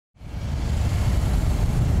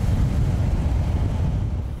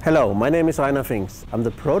Hello, my name is Rainer Finks. I'm the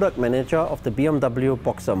product manager of the BMW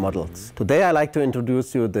Boxer models. Today I'd like to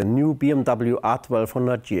introduce you the new BMW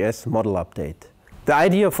R1200GS model update. The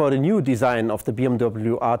idea for the new design of the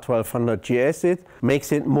BMW R1200GS is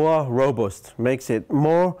makes it more robust, makes it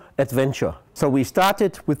more adventure. So we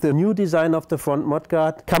started with the new design of the front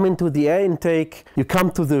mudguard. Come into the air intake, you come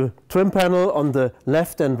to the trim panel on the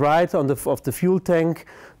left and right of the fuel tank.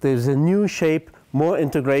 There's a new shape, more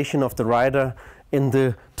integration of the rider in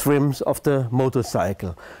the trims of the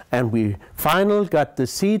motorcycle. And we finally got the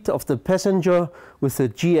seat of the passenger with the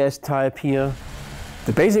GS type here.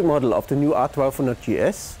 The basic model of the new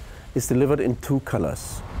R1200GS is delivered in two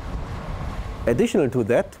colors. Additional to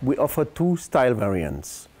that, we offer two style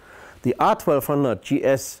variants. The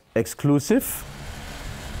R1200GS Exclusive.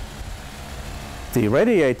 The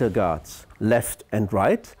radiator guards, left and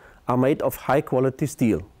right, are made of high quality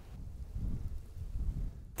steel.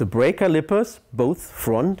 The brake calipers, both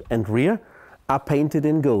front and rear, are painted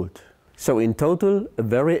in gold. So in total, a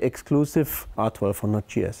very exclusive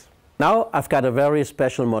R1200GS. Now I've got a very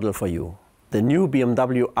special model for you. The new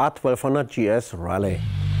BMW R1200GS Rally.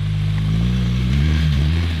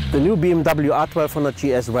 The new BMW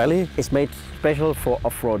R1200GS Rally is made special for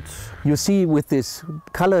off-road. You see with this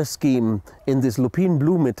color scheme in this lupine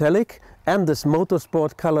blue metallic and this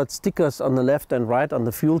motorsport colored stickers on the left and right on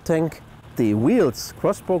the fuel tank. The wheels,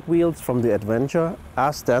 cross-spoke wheels from the Adventure,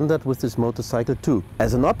 are standard with this motorcycle too.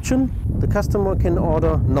 As an option, the customer can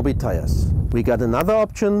order knobby tires. We got another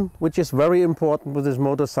option which is very important with this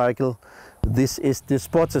motorcycle. This is the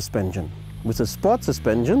sport suspension. With the sport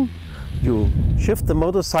suspension, you shift the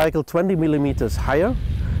motorcycle 20 millimeters higher,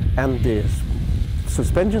 and the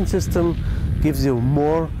suspension system gives you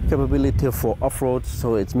more capability for off-road,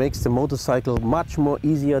 so it makes the motorcycle much more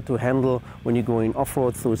easier to handle when you're going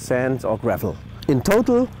off-road through sand or gravel. In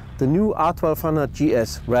total, the new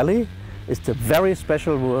R1200GS Rally is the very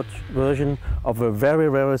special version of a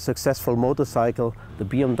very successful motorcycle, the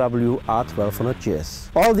BMW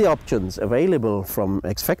R1200GS. All the options available from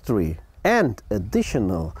ex-factory and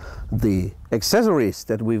additional the accessories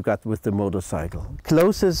that we've got with the motorcycle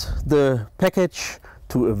closes the package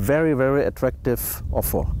to a very attractive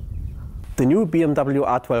offer. The new BMW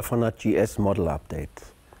R1200GS model update.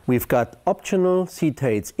 We've got optional seat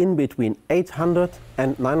heights in between 800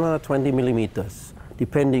 and 920 millimeters,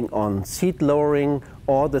 depending on seat lowering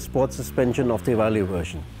or the sport suspension of the Rally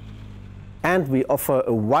version. And we offer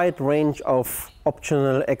a wide range of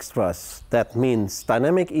optional extras. That means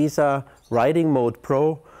dynamic ISA, riding mode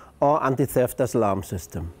Pro or anti-theft alarm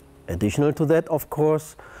system. Additional to that, of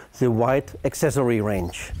course, the wide accessory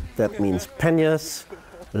range. That means panniers,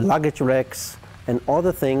 luggage racks, and all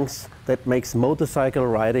the things that makes motorcycle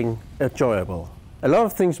riding enjoyable. A lot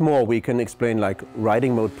of things more we can explain, like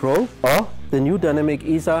riding mode Pro or the new dynamic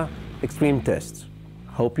ISA extreme test.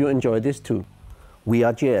 Hope you enjoy this too. We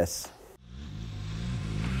are GS.